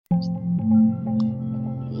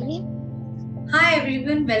Hi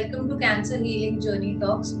everyone, welcome to Cancer Healing Journey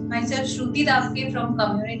Talks. Myself Shruti Davke from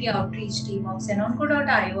Community Outreach Team of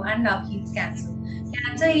Senonco.io and Love Heals Cancer.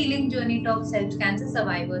 Cancer Healing Journey Talks helps cancer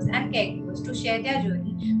survivors and caregivers to share their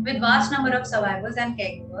journey with vast number of survivors and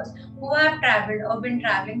caregivers who have traveled or been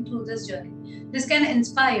traveling through this journey. This can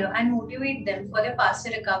inspire and motivate them for their faster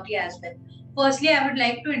recovery as well. Firstly, I would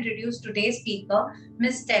like to introduce today's speaker,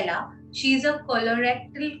 Miss Stella. She is a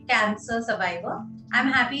colorectal cancer survivor. I'm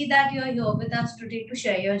happy that you're here with us today to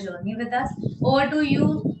share your journey with us. Over to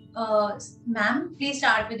you, ma'am. Please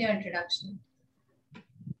start with your introduction.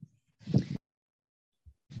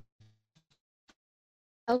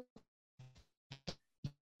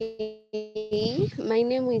 Okay, my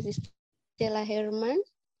name is Stella Herman.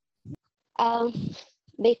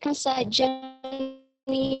 The cancer journey,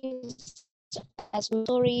 as my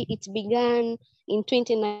story, it began in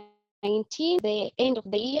 2019, the end of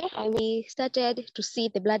the year. I started to see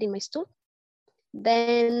the blood in my stool.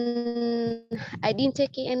 Then I didn't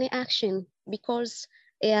take any action because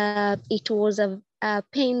it was a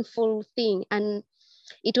painful thing, and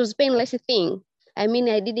it was painless thing. I mean,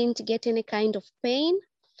 I didn't get any kind of pain,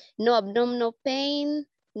 no abdominal pain,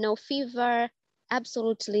 no fever,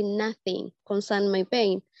 absolutely nothing concerned my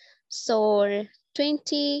pain. So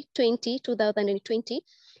 2020,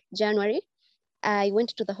 January, I went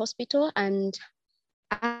to the hospital and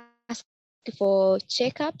asked for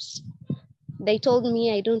checkups. They told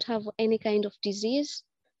me I don't have any kind of disease.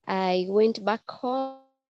 I went back home.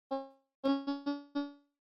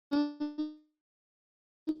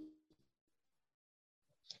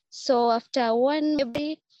 So after one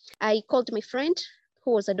day, I called my friend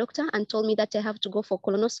who was a doctor and told me that I have to go for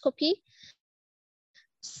colonoscopy.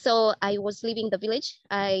 So I was leaving the village.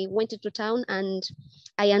 I went into town and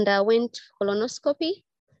I underwent colonoscopy.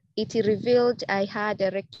 It revealed I had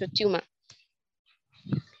a rectal tumor.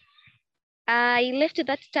 I left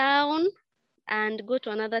that town and go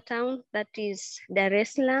to another town, that is Dar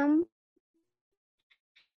es Salaam.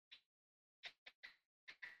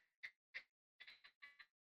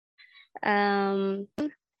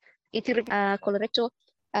 It colorectal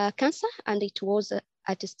cancer, and it was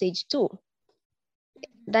at stage 2.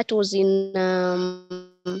 That was in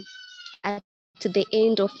at the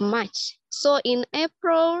end of March. So in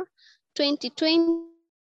April 2020,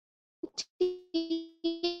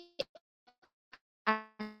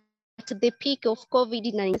 at the peak of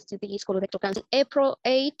COVID-19, this colorectal cancer, April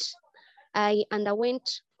 8, I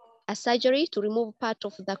underwent a surgery to remove part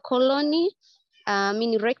of the colon,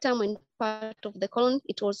 meaning rectum and part of the colon.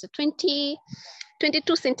 It was 22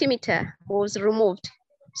 centimeter was removed.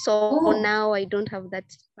 So now I don't have that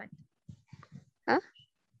part. Huh?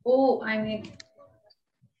 Oh, I mean,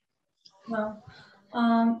 wow.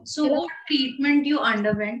 So hello? What treatment you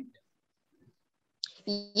underwent?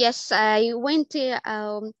 Yes, I went through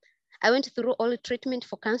all the treatment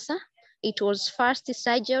for cancer. It was first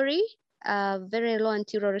surgery, very low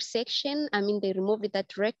anterior resection. I mean, they removed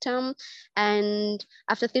that rectum. And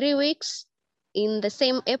after 3 weeks, in the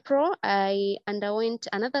same April, I underwent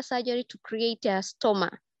another surgery to create a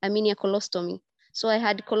stoma, I mean a colostomy. So I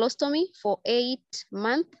had colostomy for 8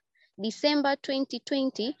 months. December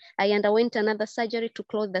 2020, I underwent another surgery to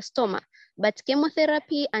close the stoma. But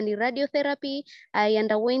chemotherapy and radiotherapy, I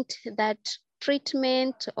underwent that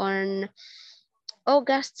treatment on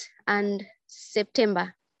August and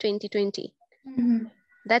September 2020. Mm-hmm.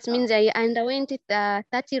 That means I underwent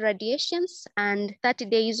 30 radiations and 30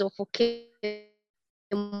 days of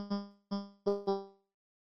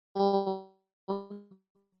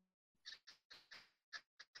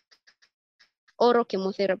oral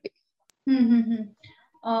chemotherapy.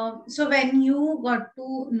 So when you got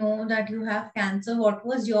to know that you have cancer, what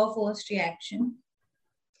was your first reaction?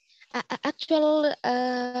 Actually,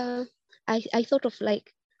 I thought of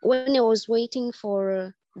like when I was waiting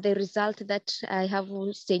for the result that I have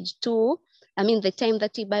stage 2, I mean the time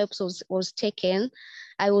that the biopsy was taken,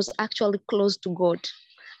 I was actually close to God.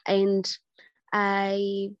 And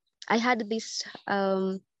I had these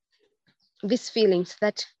feelings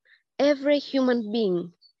that every human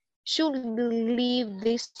being should leave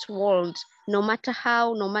this world, no matter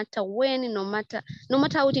how, no matter when, no matter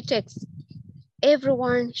how it takes.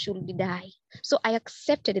 Everyone should die. So I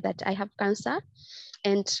accepted that I have cancer.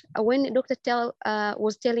 And when the doctor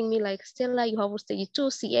was telling me like, Stella, you have stage 2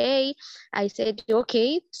 CA, I said,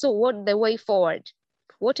 okay, so what the way forward?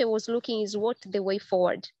 What I was looking is what the way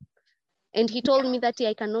forward. And he told me that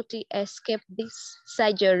I cannot escape this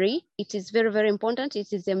surgery. It is very, very important.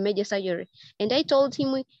 It is a major surgery. And I told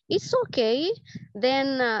him, it's okay.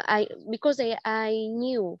 Then because I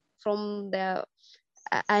knew from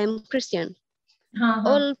I am Christian.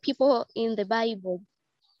 All people in the Bible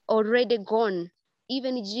already gone,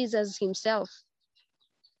 even Jesus himself.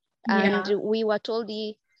 And we were told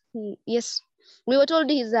he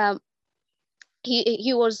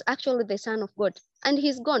was actually the Son of God, and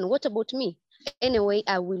he's gone. What about me? Anyway,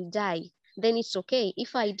 I will die. Then it's okay.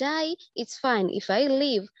 If I die, it's fine. If I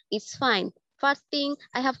live, it's fine. First thing,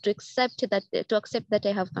 I have to accept that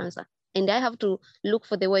I have cancer, and I have to look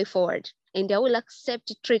for the way forward. And I will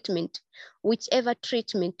accept treatment, whichever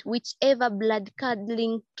blood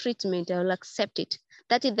curdling treatment, I will accept it.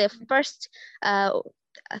 That is the first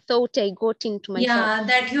thought I got into myself. Yeah,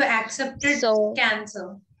 that you accepted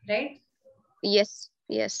cancer, right? Yes.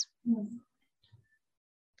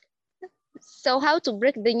 So how to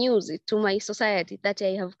break the news to my society that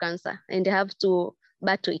I have cancer and I have to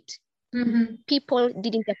battle it? People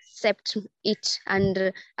didn't accept it,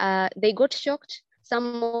 and they got shocked.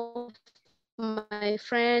 Some of my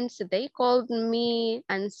friends, they called me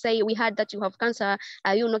and say, we heard that you have cancer.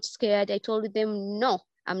 Are you not scared? I told them, no,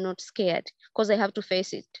 I'm not scared, because I have to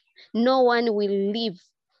face it. No one will live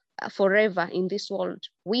forever in this world.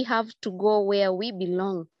 We have to go where we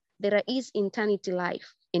belong. There is eternity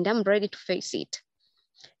life, and I'm ready to face it.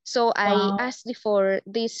 So I asked for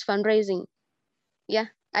this fundraising. Yeah,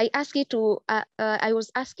 I asked it to, I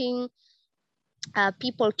was asking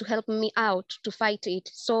people to help me out to fight it.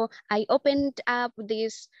 So I opened up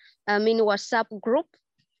this mini WhatsApp group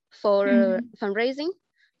for fundraising.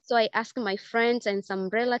 So I asked my friends and some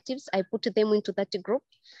relatives, I put them into that group,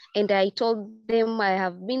 and I told them I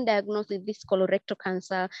have been diagnosed with this colorectal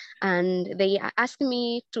cancer, and they asked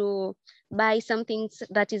me to buy something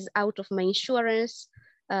that is out of my insurance,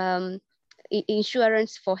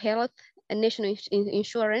 insurance for health, national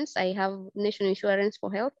insurance. I have national insurance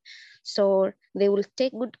for health, so they will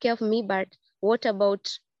take good care of me. But what about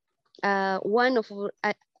I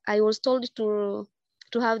was told to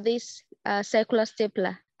have this circular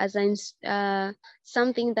stapler as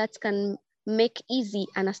something that can make easy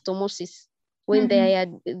anastomosis when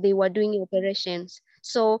they were doing operations.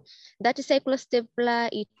 So that circular stapler,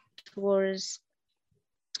 it was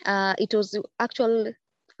actually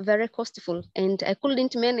very costful, and I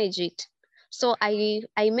couldn't manage it. So I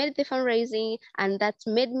made the fundraising, and that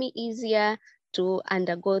made me easier to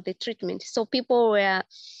undergo the treatment. So people were,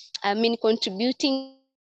 contributing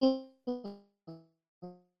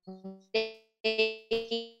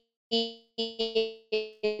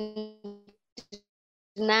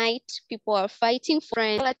night. People are fighting for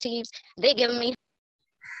relatives. They gave me.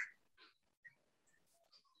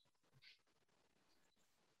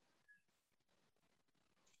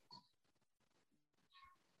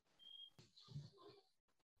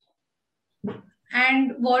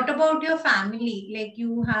 And what about your family? Like,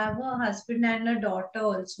 you have a husband and a daughter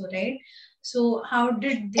also, right? So how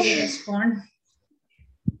did they respond?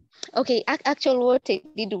 Okay, actually what I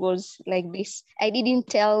did was like this. I didn't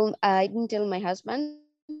tell my husband.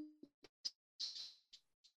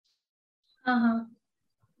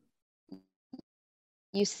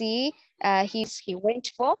 You see, he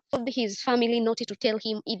went for his family not to tell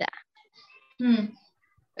him either.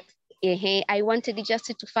 I wanted just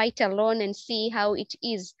to fight alone and see how it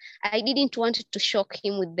is. I didn't want to shock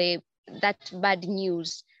him with that bad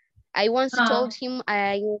news. I once told him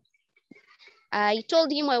I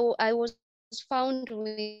told him I was found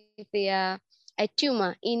with a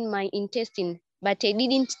tumor in my intestine, but I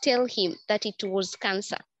didn't tell him that it was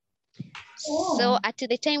cancer. Oh. So at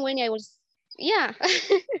the time when I was, yeah.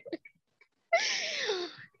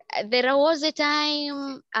 There was a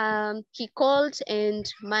time he called, and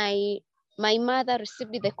my mother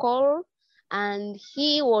received the call, and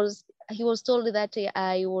he was told that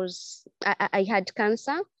I had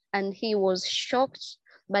cancer, and he was shocked,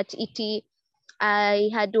 but I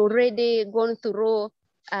had already gone through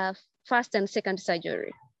first and second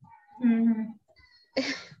surgery.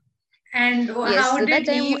 And yes, how did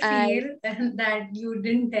he feel that you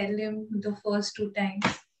didn't tell him the first 2 times?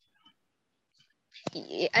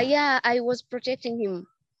 Yeah, I was protecting him.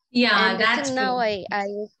 Yeah, and that's true. Now I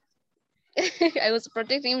I was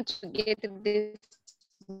protecting him to get this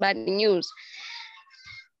bad news.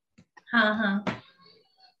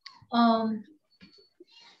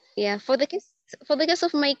 Yeah, for the case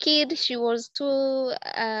of my kid, she was 2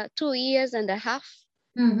 years and a half.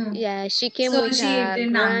 Yeah, she came with her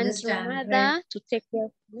grandmother to take care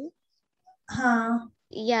of me.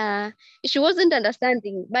 Yeah, she wasn't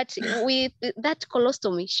understanding, but with that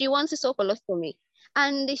colostomy, she wants to sew colostomy,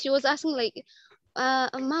 and she was asking like,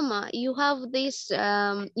 Mama, you have this,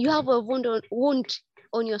 you have a wound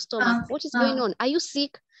on your stomach. What is going on? Are you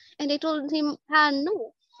sick? And I told him,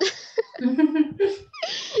 no.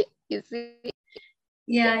 You see?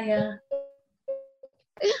 Yeah.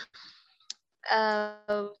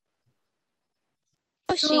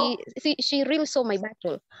 So, She really saw my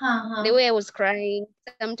battle. The huh. way I was crying.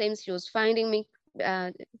 Sometimes she was finding me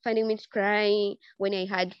crying when I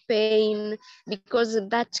had pain, because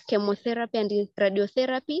that chemotherapy and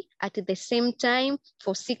radiotherapy at the same time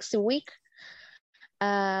for 6 weeks.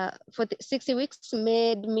 For the 6 weeks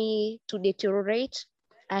made me to deteriorate.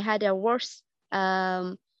 I had a worse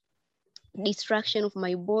destruction of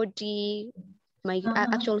my body, my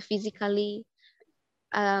actual physically,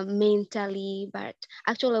 mentally, but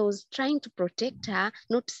actually I was trying to protect her,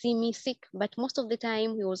 not to see me sick. But most of the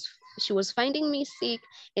time she was finding me sick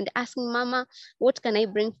and asking, Mama, what can I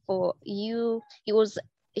bring for you?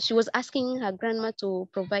 She was asking her grandma to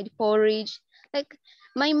provide porridge. Like,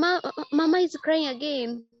 my mama is crying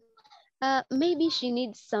again. Maybe she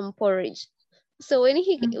needs some porridge. So when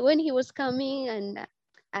he was coming, and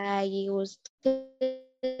I was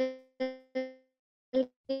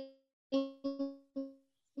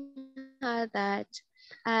her that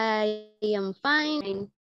I am fine.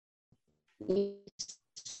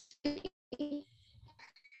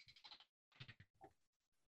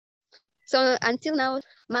 So until now,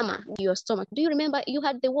 Mama, your stomach. Do you remember you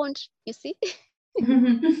had the wound? You see,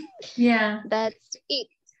 Yeah. that's it.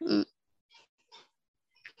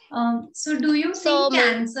 So do you So think my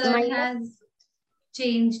cancer has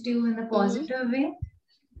changed you in a positive way?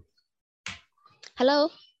 Hello.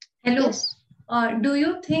 Hello. Yes. Do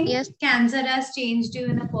you think Yes. cancer has changed you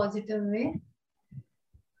in a positive way?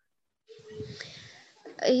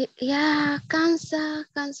 Yeah, cancer.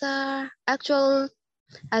 Actual,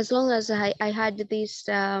 as long as I had this,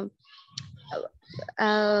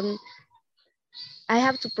 I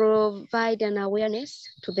have to provide an awareness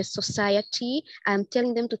to the society. I'm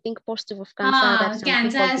telling them to think positive of cancer. That some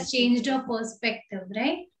Cancer people has changed your perspective,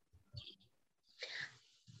 right?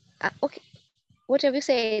 okay. What have you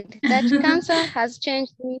said? That cancer has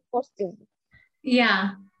changed me positive.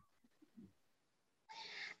 Yeah.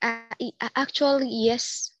 Actually,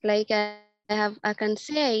 yes. Like I can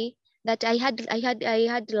say that I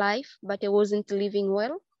had life, but I wasn't living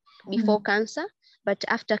well before cancer. But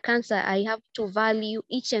after cancer, I have to value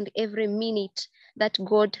each and every minute that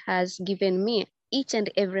God has given me, each and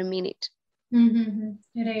every minute.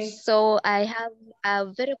 Right. So I have a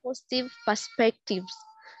very positive perspectives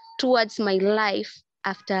towards my life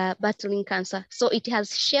after battling cancer. So it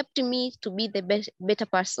has shaped me to be the better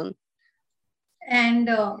person. And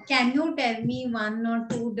can you tell me one or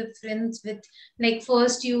two difference with, like,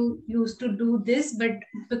 first you used to do this, but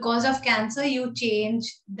because of cancer, you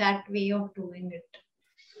changed that way of doing it?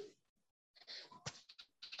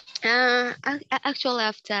 Actually,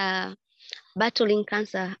 after battling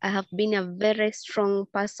cancer, I have been a very strong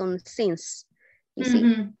person since. You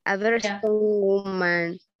see, a very strong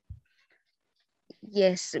woman.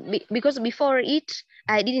 Yes, because before it,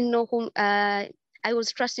 I didn't know whom. I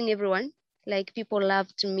was trusting everyone. Like, people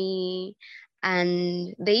loved me,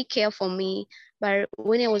 and they care for me. But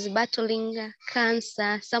when I was battling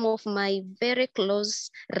cancer, some of my very close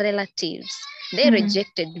relatives, they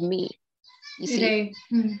rejected me. You see.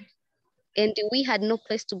 Right. And we had no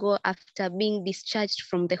place to go after being discharged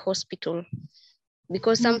from the hospital,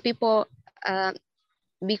 because some people,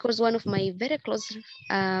 because one of my very close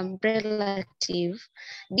relative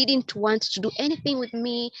didn't want to do anything with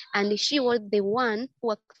me, and she was the one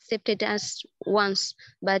who accepted us once.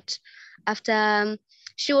 But after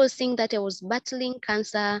she was seeing that I was battling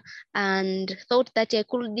cancer and thought that I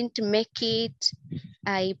couldn't make it,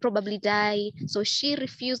 I probably die. So she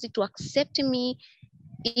refused to accept me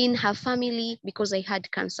in her family because I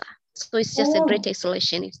had cancer. So it's just a great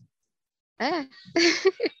isolationist.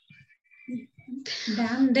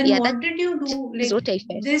 Damn, then Yeah, what did you do? is Like, what I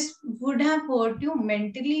felt. this would have hurt you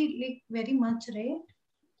mentally, like, very much, right?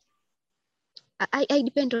 I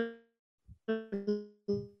depend on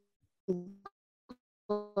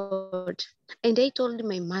God. And I told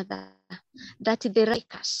my mother that the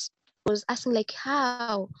Rikas was asking, like,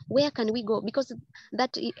 how, where can we go? Because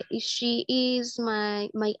that she is my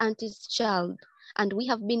auntie's child, and we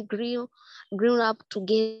have been grown up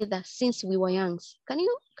together since we were young. Can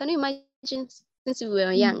you imagine, since we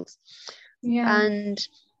were young? Yeah. And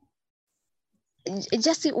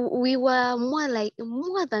just we were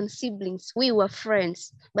more than siblings. We were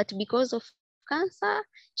friends, but because of cancer,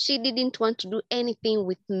 she didn't want to do anything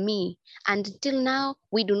with me, and until now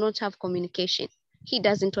we do not have communication. He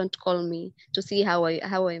doesn't want to call me to see how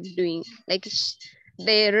I'm doing. Like,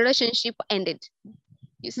 the relationship ended,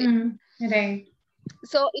 you see. Right.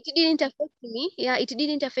 So it didn't affect me. Yeah, it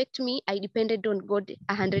didn't affect me. I depended on God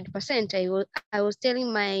 100%. I was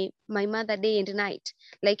telling my mother day and night,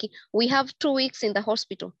 like we have 2 weeks in the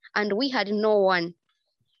hospital and we had no one.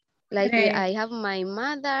 Like Right. I have my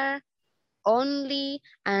mother only,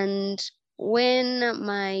 and when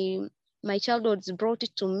my child was brought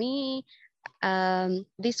to me,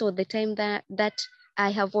 this was the time that I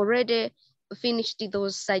have already finished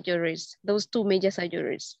those surgeries, those 2 major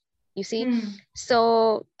surgeries, you see. Hmm.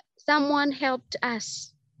 So someone helped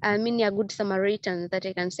us. I mean, a good Samaritan, that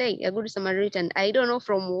I can say, a good Samaritan. I don't know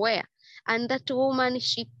from where. And that woman,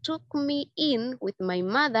 she took me in with my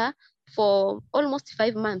mother for almost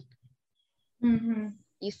 5 months, Mm-hmm.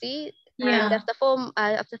 you see. And Yeah. after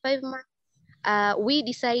 5 months, we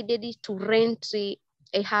decided to rent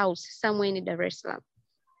a house somewhere in Dar es Salaam.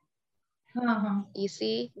 Uh-huh. You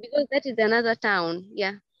see, because that is another town.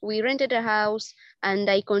 Yeah, we rented a house and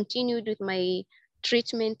I continued with my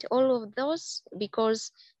treatment, all of those,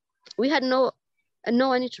 because we had no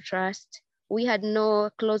one to trust. We had no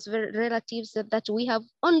close relatives, that we have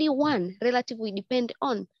only one relative we depend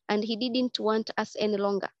on, and he didn't want us any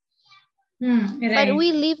longer. Hmm. But Right.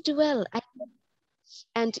 we lived well,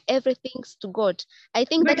 and everything's to God. I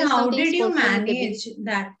think But that is how something did you spontaneous. manage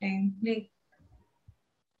that time? Like,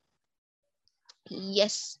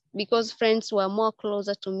 Yes, because friends were more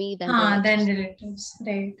closer to me than relatives. then relatives.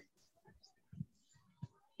 Right.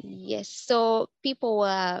 Yes, so people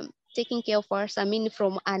were taking care of us. I mean,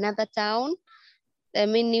 from another town, I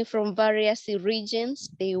mean, from various regions,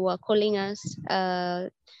 they were calling us,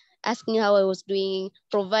 asking how I was doing,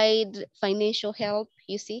 provide financial help,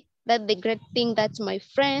 you see. That's the great thing that my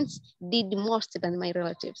friends did most than my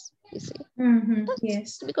relatives, you see. Mm-hmm. That's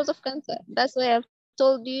Yes. because of cancer. That's why I've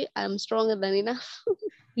told you I'm stronger than enough.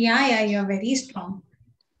 Yeah, yeah, you're very strong.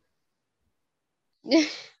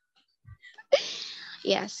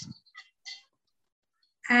 Yes.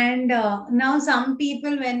 And now some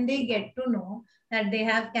people, when they get to know that they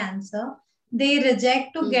have cancer, they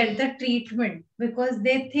reject to get Mm-hmm. the treatment because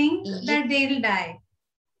they think Yes. that they'll die.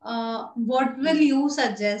 What will you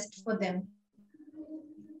suggest for them?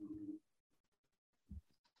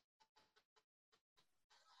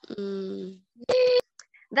 Mm.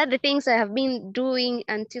 That the things I have been doing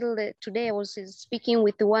until today. I was speaking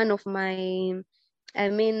with one of my, I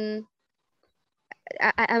mean,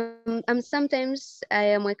 I'm sometimes I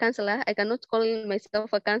am a counselor. I cannot call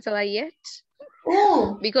myself a counselor yet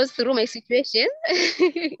Oh, because through my situation,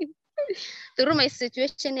 through my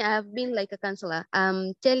situation, I have been like a counselor.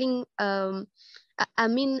 Telling, I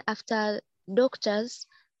mean, after doctors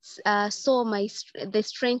saw the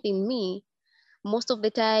strength in me, most of the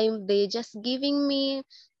time they just giving me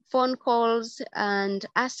phone calls and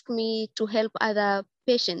ask me to help other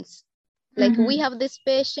patients. Like, we mm-hmm. have this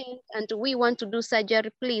patient and we want to do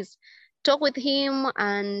surgery, please talk with him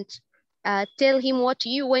and tell him what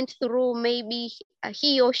you went through. Maybe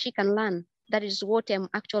he or she can learn. That is what I'm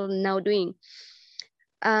actually now doing.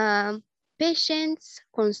 um,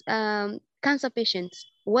 Cancer patients,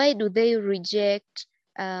 why do they reject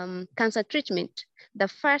cancer treatment? The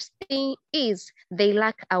first thing is they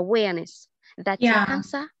lack awareness that Yeah,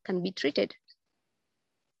 cancer can be treated.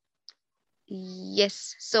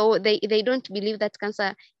 Yes, so they don't believe that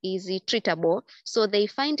cancer is treatable. So they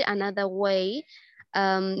find another way.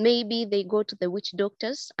 Maybe they go to the witch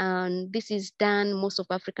doctors, and this is done. Most of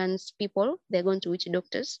Africans people, they're going to witch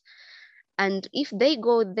doctors. And if they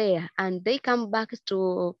go there and they come back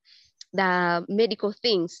to the medical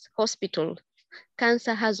things, hospital,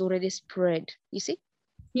 cancer has already spread, you see?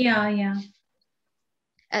 yeah, yeah.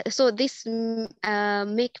 So this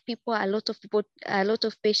make a lot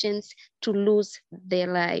of patients to lose their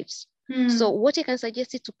lives. So Hmm. what I can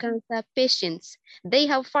suggest to cancer patients, they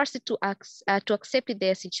have first to accept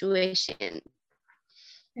their situation,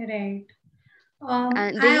 Right.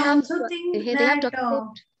 and I also think they have that to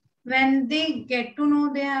accept. when they get to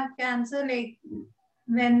know they have cancer, like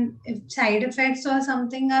when if side effects or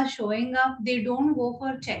something are showing up, they don't go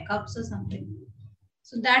for checkups or something.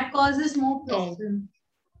 So that causes more problem.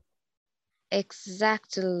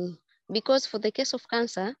 Exactly. Because for the case of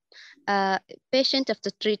cancer, patient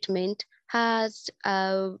after treatment has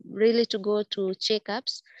really to go to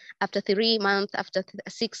checkups after 3 months, after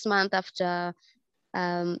 6 months, after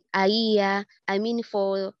a year. I mean,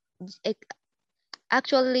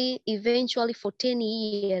 actually, eventually for 10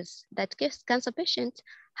 years, that cancer patient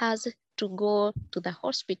has to go to the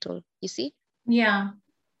hospital, you see? Yeah.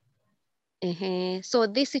 So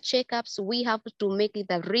these checkups, we have to make it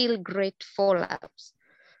a real great follow-ups.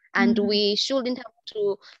 And Mm-hmm. we shouldn't have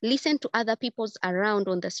to listen to other people's around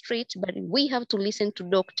on the street, but we have to listen to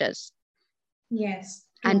doctors. Yes.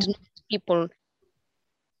 and True. not people.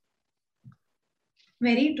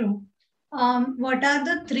 Very true. What are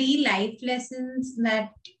the 3 life lessons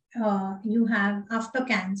that you have after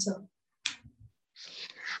cancer?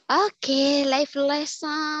 Okay, life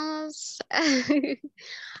lessons.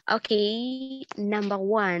 Okay, number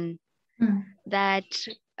one, that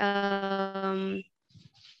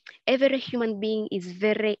every human being is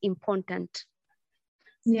very important.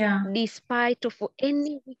 Yeah. Despite of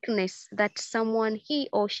any weakness that someone he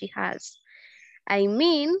or she has. I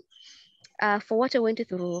mean, for what I went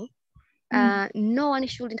through, no one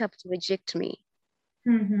shouldn't have to reject me.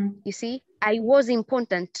 You see, I was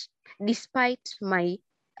important despite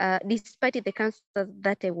despite the cancer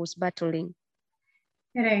that I was battling.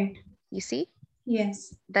 Right. You see?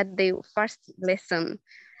 Yes. That the first lesson.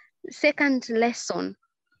 Second lesson,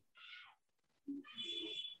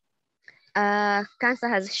 cancer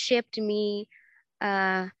has shaped me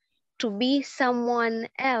to be someone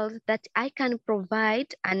else that I can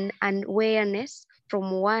provide an awareness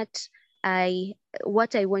from what I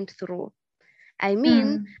went through. I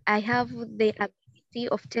mean, I have the ability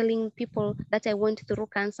of telling people that I went through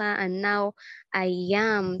cancer and now I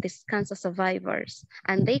am this cancer survivors,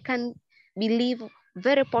 and they can believe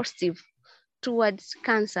very positive towards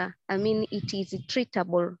cancer. I mean, it is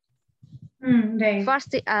treatable. Right.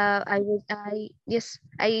 First, I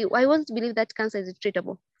want to believe that cancer is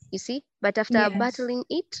treatable, you see, but after battling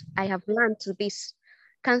it, I have learned this.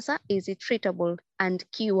 Cancer is treatable and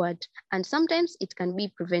cured, and sometimes it can be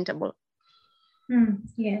preventable.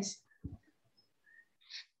 Yes.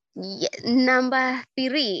 Yeah, number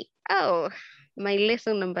 3. Oh, my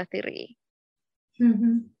lesson number 3.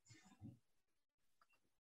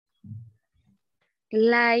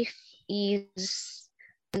 Life is,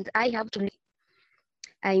 and I have to live.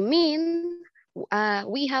 I mean,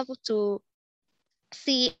 we have to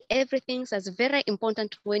see everything as very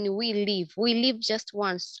important when we live. We live just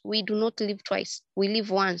once. We do not live twice. We live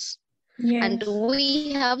once. Yes. And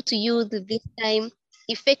we have to use this time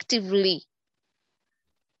effectively.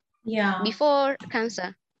 Yeah. Before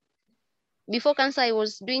cancer, I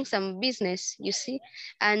was doing some business, you see,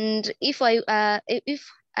 and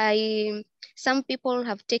some people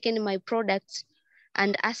have taken my products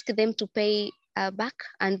and asked them to pay back,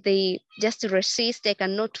 and they just resist. I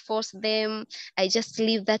cannot force them. I just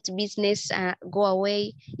leave that business, go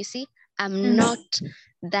away. You see, I'm not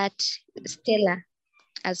that stellar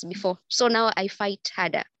as before. So now I fight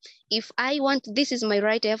harder. If I want, this is my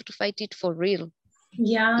right, I have to fight it for real.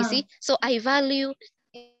 Yeah. You see, so I value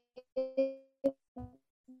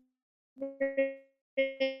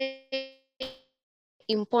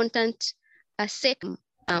important second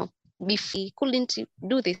now. Before I couldn't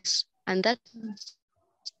do this, and that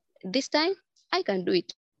this time I can do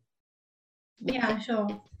it. Yeah,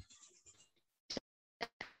 sure.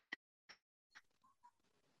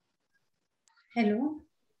 Hello.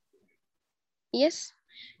 Yes.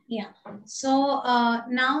 Yeah. So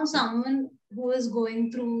now someone who is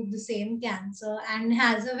going through the same cancer and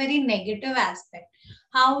has a very negative aspect,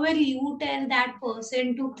 how will you tell that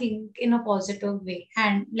person to think in a positive way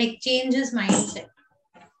and like change his mindset?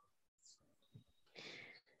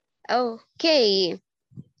 Okay.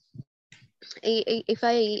 If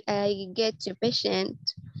I get a patient,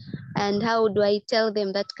 and how do I tell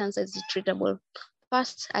them that cancer is treatable?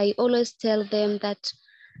 First, I always tell them that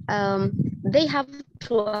they have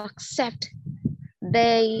to accept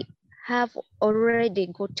they have already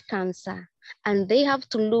got cancer, and they have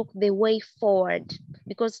to look the way forward,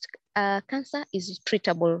 because cancer is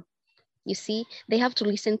treatable. You see, they have to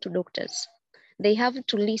listen to doctors. They have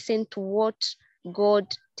to listen to what God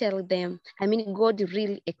tell them. I mean, God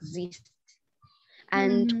really exists,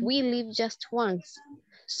 and we live just once.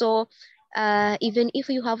 So even if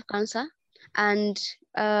you have cancer and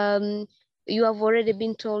you have already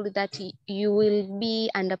been told that you will be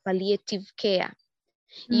under palliative care,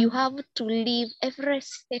 you have to live every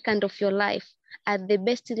second of your life at the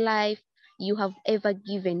best life you have ever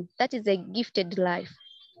given. That is a gifted life.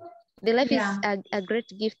 The life is a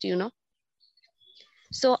great gift, you know.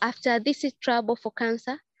 So after this is trouble for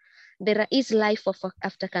cancer, there is life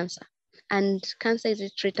after cancer. And cancer is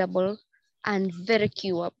treatable and very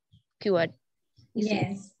cured.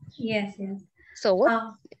 Yes. See? Yes. So what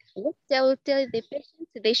I will tell the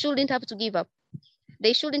patients, they shouldn't have to give up.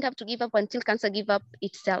 They shouldn't have to give up until cancer give up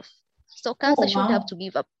itself. So cancer should have to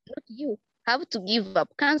give up, not you have to give up.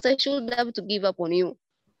 Cancer should have to give up on you.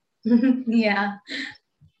 Yeah.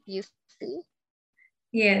 You see?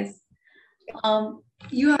 Yes.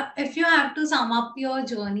 If you have to sum up your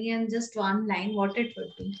journey in just one line, what it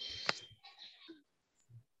would be?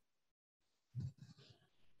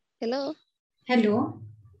 Hello? Hello.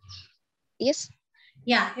 Yes.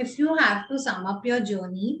 Yeah, if you have to sum up your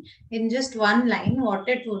journey in just one line, what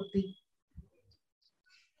it would be?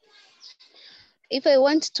 If I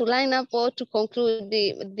want to line up or to conclude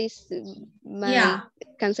my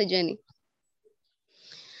cancer journey.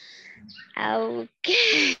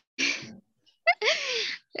 Okay.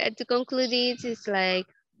 To conclude it is like,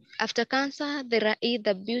 after cancer, there is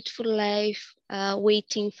a beautiful life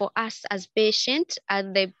waiting for us as patients, as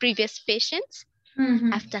the previous patients.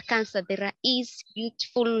 Mm-hmm. After cancer, there is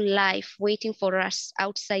beautiful life waiting for us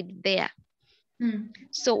outside there.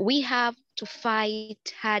 So we have to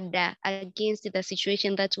fight harder against the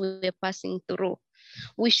situation that we're passing through.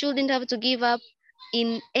 We shouldn't have to give up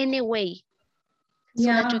in any way so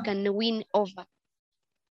that we can win over.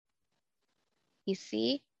 You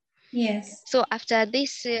see? Yes. So after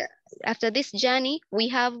this journey, we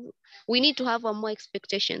need to have more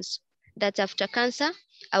expectations that after cancer,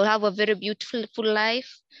 I will have a very beautiful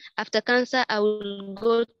life. After cancer, I will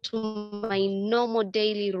go to my normal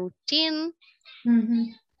daily routine. Mm-hmm.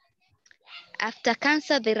 After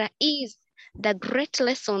cancer, there is the great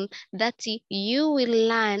lesson that you will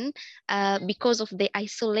learn because of the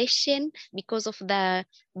isolation, because of the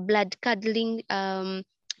blood curdling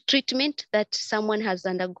treatment that someone has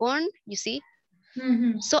undergone, you see.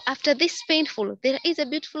 Mm-hmm. So after this painful, there is a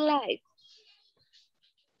beautiful life.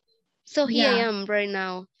 So here I am right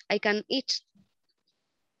now. I can eat,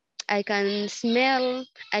 I can smell,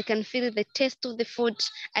 I can feel the taste of the food,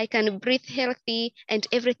 I can breathe healthy, and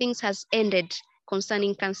everything has ended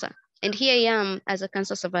concerning cancer. And here I am as a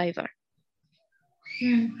cancer survivor.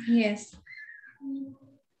 Yes.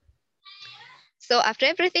 So after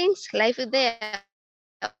everything, life is there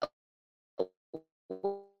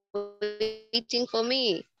waiting for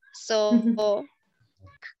me. So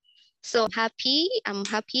happy. I'm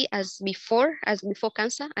happy as before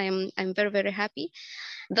cancer. I'm very, very happy.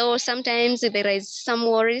 Though sometimes there is some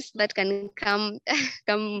worries that can come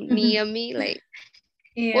near me, like,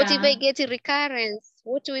 what if I get a recurrence?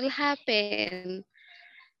 What will happen?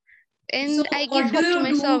 And So I give what do hope to you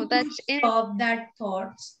myself do that to stop that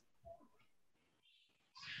thoughts?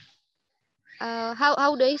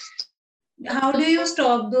 How do I How do you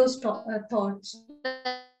stop those thoughts?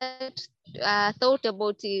 thought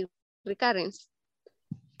about the recurrence?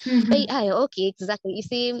 Okay, exactly. You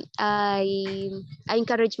see, I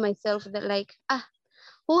encourage myself that, like,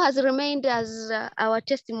 who has remained as our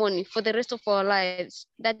testimony for the rest of our lives,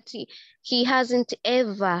 that he hasn't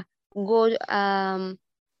ever gone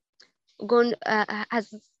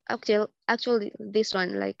has actually this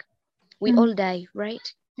one, like, we all die,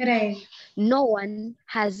 right? Right. No one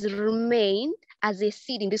has remained as a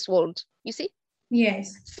seed in this world, you see.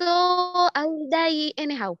 Yes. So I will die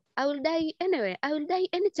anyhow, I will die anywhere, I will die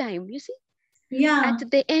anytime, you see. Yeah. At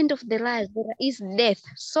the end of the life, there is death.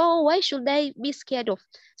 So why should I be scared of?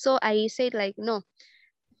 So I said, like, no,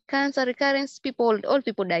 cancer recurrence, all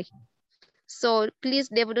people die. So please,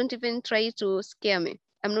 devil, don't even try to scare me.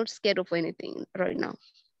 I'm not scared of anything right now.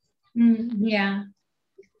 Yeah.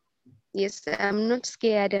 Yes, I'm not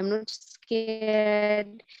scared. I'm not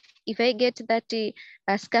scared. If I get that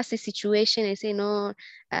scarcity situation, I say, no,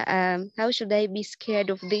 how should I be scared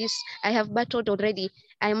of this? I have battled already.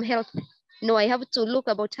 I am healthy. No, I have to look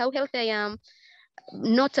about how healthy I am,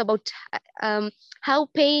 not about how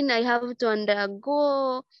pain I have to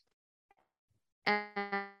undergo,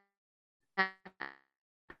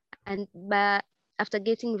 and but after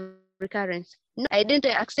getting recurrence. No, I didn't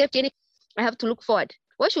accept any. I have to look forward.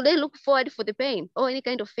 Why should I look forward for the pain or any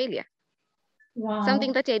kind of failure? Wow.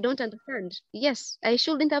 Something that I don't understand. Yes, I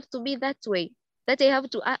shouldn't have to be that way. That I have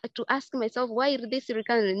to ask myself, why this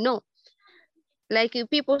recurrence? No, like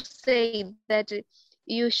people say that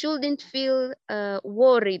you shouldn't feel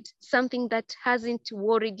worried, something that hasn't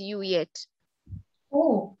worried you yet.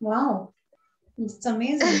 Oh, wow. It's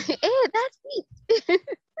amazing. That's it.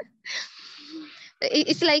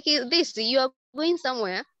 It's like this, you are going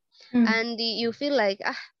somewhere and you feel like,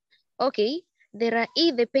 okay, there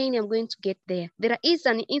is the pain I'm going to get there. There is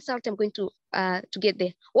an insult I'm going to get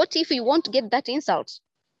there. What if you want to get that insult?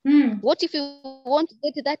 What if you want to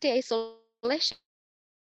get that isolation?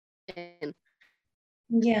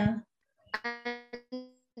 Yeah. And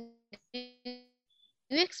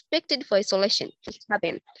you expected for isolation to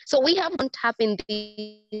happen. So we have not happen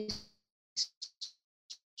this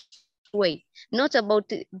way, not about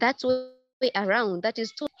that way around. That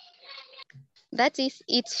is too. That is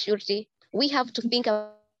it, Shruti. We have to think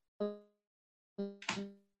about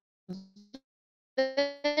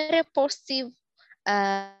very positive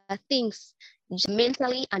things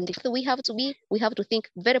mentally, and we have to think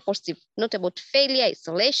very positive, not about failure,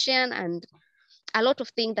 isolation, and a lot of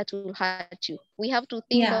things that will hurt you. We have to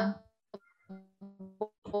think Yeah. of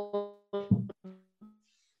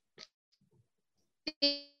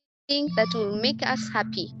things that will make us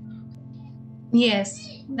happy. Yes,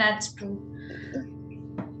 that's true.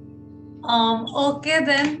 Okay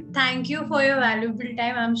then, thank you for your valuable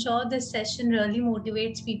time. I'm sure this session really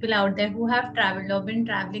motivates people out there who have traveled or been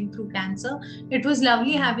traveling through cancer. It was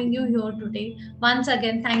lovely having you here today. Once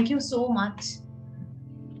again, thank you so much.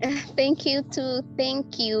 Thank you too.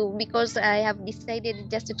 Thank you, because I have decided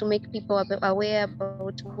just to make people aware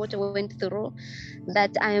about what I went through,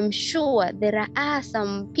 that I am sure there are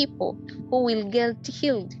some people who will get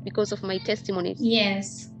healed because of my testimonies.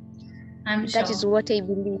 Yes, I'm That is sure. what I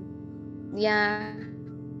believe. Yeah.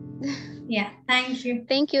 Yeah, thank you.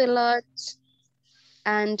 Thank you a lot,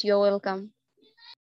 and you're welcome.